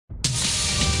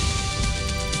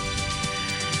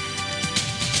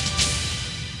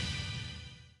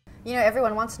You know,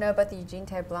 everyone wants to know about the Eugene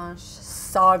Tay Blanche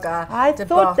saga. I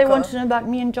thought they wanted to know about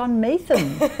me and John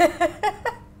Matham.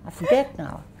 I forget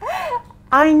now.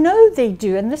 I know they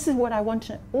do, and this is what I want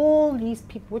to know. All these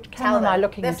people, which camera am I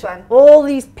looking into? One. All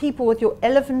these people with your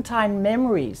elephantine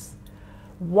memories.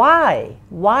 Why?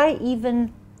 Why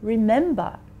even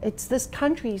remember? It's this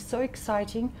country is so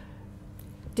exciting,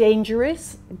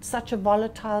 dangerous, it's such a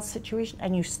volatile situation,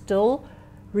 and you still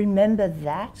remember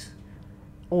that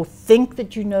or think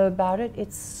that you know about it.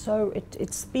 It's so,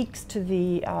 it speaks to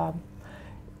the,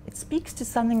 it speaks to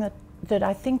something that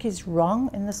I think is wrong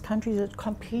in this country, the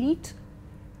complete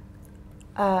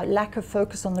lack of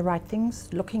focus on the right things,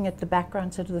 looking at the background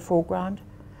instead of the foreground.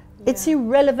 Yeah. It's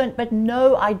irrelevant, but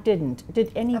no, I didn't.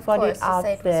 Did anybody out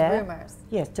there? Rumors.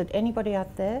 Yes, did anybody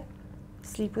out there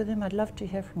sleep with him? I'd love to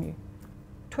hear from you.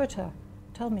 Twitter,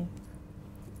 tell me.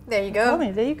 There you go. Tell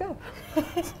me, there you go.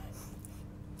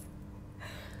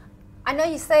 I know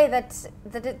you say that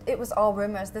it was all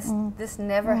rumors. This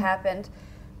never happened.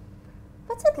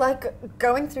 What's it like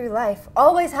going through life,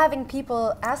 always having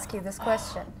people ask you this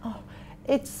question?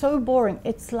 It's so boring.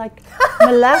 It's like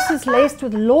molasses laced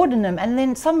with laudanum. And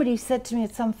then somebody said to me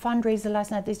at some fundraiser last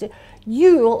night, they said,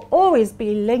 you will always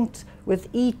be linked with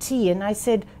E.T. And I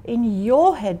said, in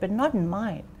your head, but not in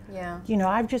mine. Yeah. You know,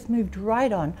 I've just moved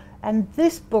right on. And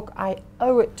this book, I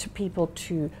owe it to people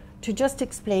to just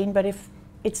explain, but if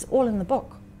it's all in the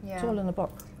book. Yeah. It's all in the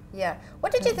book. Yeah.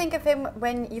 What did you think of him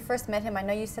when you first met him? I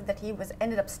know you said that he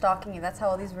ended up stalking you. That's how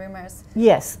all these rumors...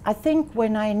 Yes. I think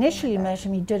when I initially met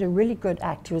him, he did a really good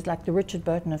act. He was like the Richard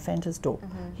Burton of Ventersdorp.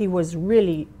 He was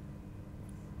really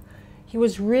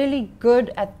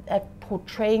good at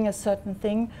portraying a certain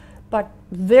thing, but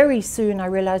very soon I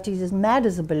realized he's as mad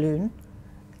as a balloon,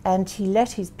 and he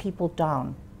let his people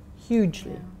down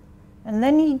hugely. Yeah. And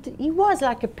then he was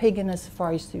like a pig in a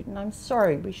safari suit, and I'm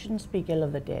sorry, we shouldn't speak ill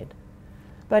of the dead.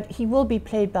 But he will be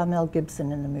played by Mel Gibson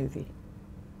in the movie.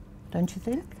 Don't you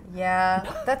think? Yeah,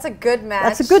 that's a good match.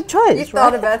 That's a good choice, You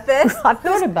thought about this? I've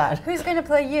thought about it. Who's going to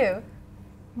play you?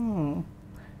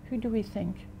 Who do we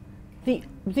think? The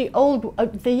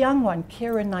young one,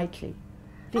 Keira Knightley.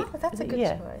 That's a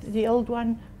good choice. The old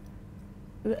one,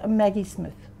 Maggie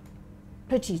Smith.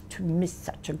 Pity to miss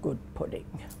such a good pudding.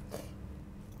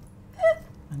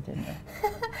 I don't know.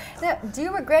 Now, do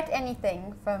you regret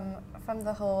anything from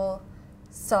the whole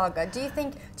saga? Do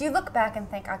you look back and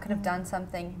think I could have done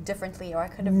something differently, or I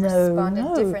could have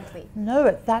responded differently?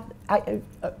 No,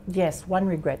 yes, one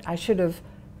regret. I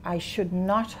should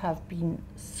not have been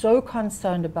so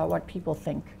concerned about what people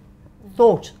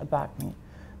thought about me,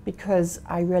 because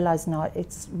I realize now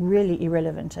it's really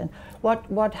irrelevant. And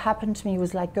what happened to me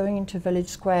was like going into Village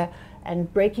Square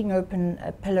and breaking open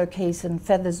a pillowcase, and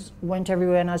feathers went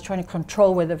everywhere, and I was trying to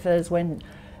control where the feathers went.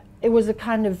 It was a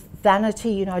kind of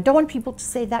vanity, you know. I don't want people to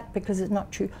say that because it's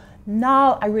not true.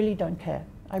 Now I really don't care.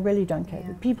 I really don't care.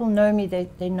 Yeah. People know me,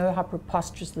 they know how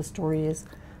preposterous the story is.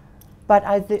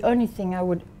 But the only thing I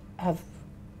would have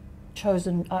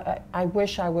chosen, I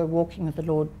wish I were walking with the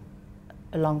Lord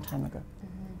a long time ago.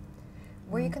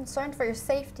 Were you concerned for your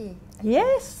safety?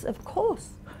 Yes, of course.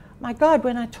 My God,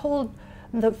 when I told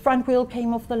the front wheel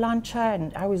came off the Lancia,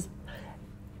 and I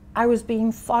was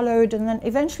being followed, and then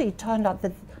eventually it turned out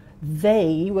that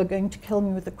they were going to kill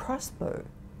me with a crossbow.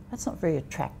 That's not very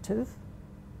attractive,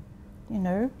 you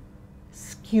know.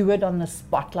 Skewered on the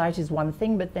spotlight is one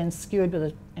thing, but then skewered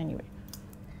with anyway.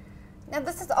 Now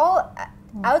this is all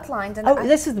outlined. And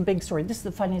this is the big story. This is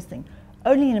the funniest thing.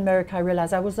 Only in America I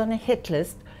realized I was on a hit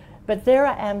list, but there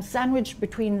I am sandwiched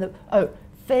between the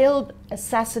failed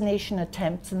assassination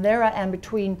attempts, and there I am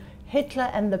between Hitler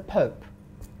and the Pope.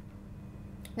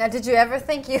 Now, did you ever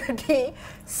think you would be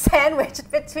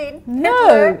sandwiched between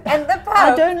Hitler and the Pope?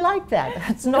 I don't like that.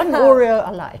 It's not an Oreo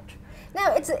I like.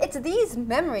 Now, it's these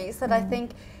memories that I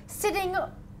think, sitting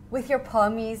with your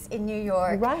palmies in New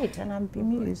York. Right, and I'm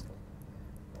bemused.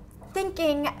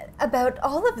 Thinking about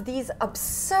all of these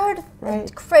absurd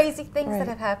and crazy things that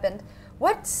have happened.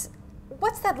 What's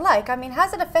that like? I mean,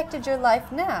 has it affected your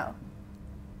life now?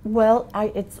 Well,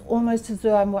 it's almost as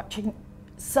though I'm watching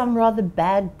some rather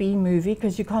bad B movie,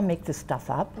 because you can't make this stuff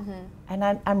up. And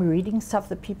I'm reading stuff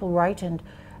that people write, and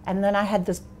then I had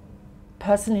this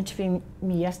person interviewing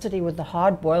me yesterday with the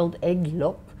hard-boiled egg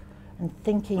look, and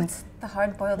thinking... What's the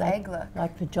hard-boiled egg look?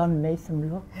 Like the John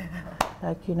Matham look.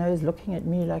 Like, you know, he's looking at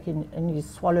me like, and he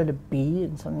swallowed a bee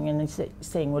and something, and he's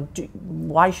saying, well,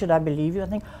 why should I believe you? I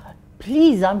think,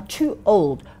 please, I'm too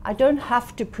old. I don't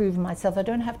have to prove myself. I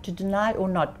don't have to deny or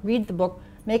not. Read the book,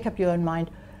 make up your own mind.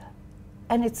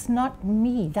 And it's not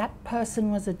me. That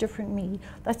person was a different me.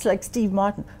 That's like Steve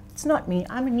Martin. It's not me.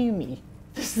 I'm a new me.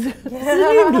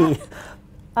 Silly me.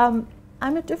 I'm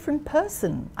a different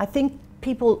person. I think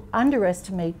people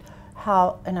underestimate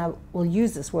how, and I will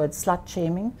use this word, slut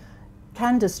shaming,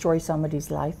 can destroy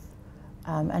somebody's life.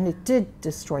 And it did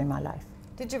destroy my life.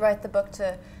 Did you write the book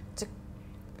to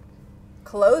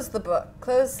close the book?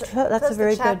 Close That's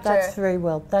very good. That's very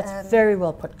well. That's very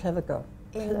well put. Clever girl.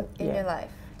 In your life.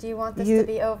 Do you want this to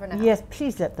be over now? Yes,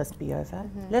 please let this be over.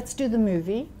 Let's do the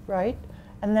movie, right?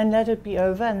 And then let it be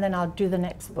over, and then I'll do the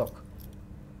next book.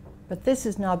 But this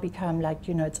has now become like,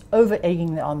 you know, it's over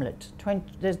egging the omelette.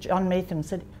 There's John Matham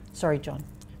said, sorry, John,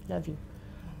 love you.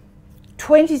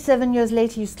 27 years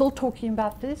later, you're still talking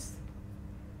about this?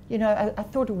 You know, I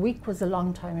thought a week was a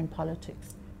long time in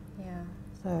politics. Yeah.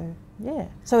 So, yeah.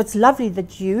 So it's lovely that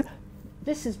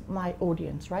this is my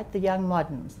audience, right? The young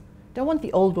moderns. Don't want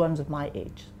the old ones of my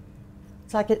age.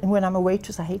 It's like when I'm a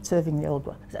waitress, I hate serving the old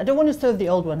ones. I don't want to serve the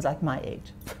old ones like my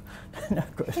age. No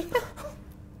good.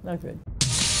 No good.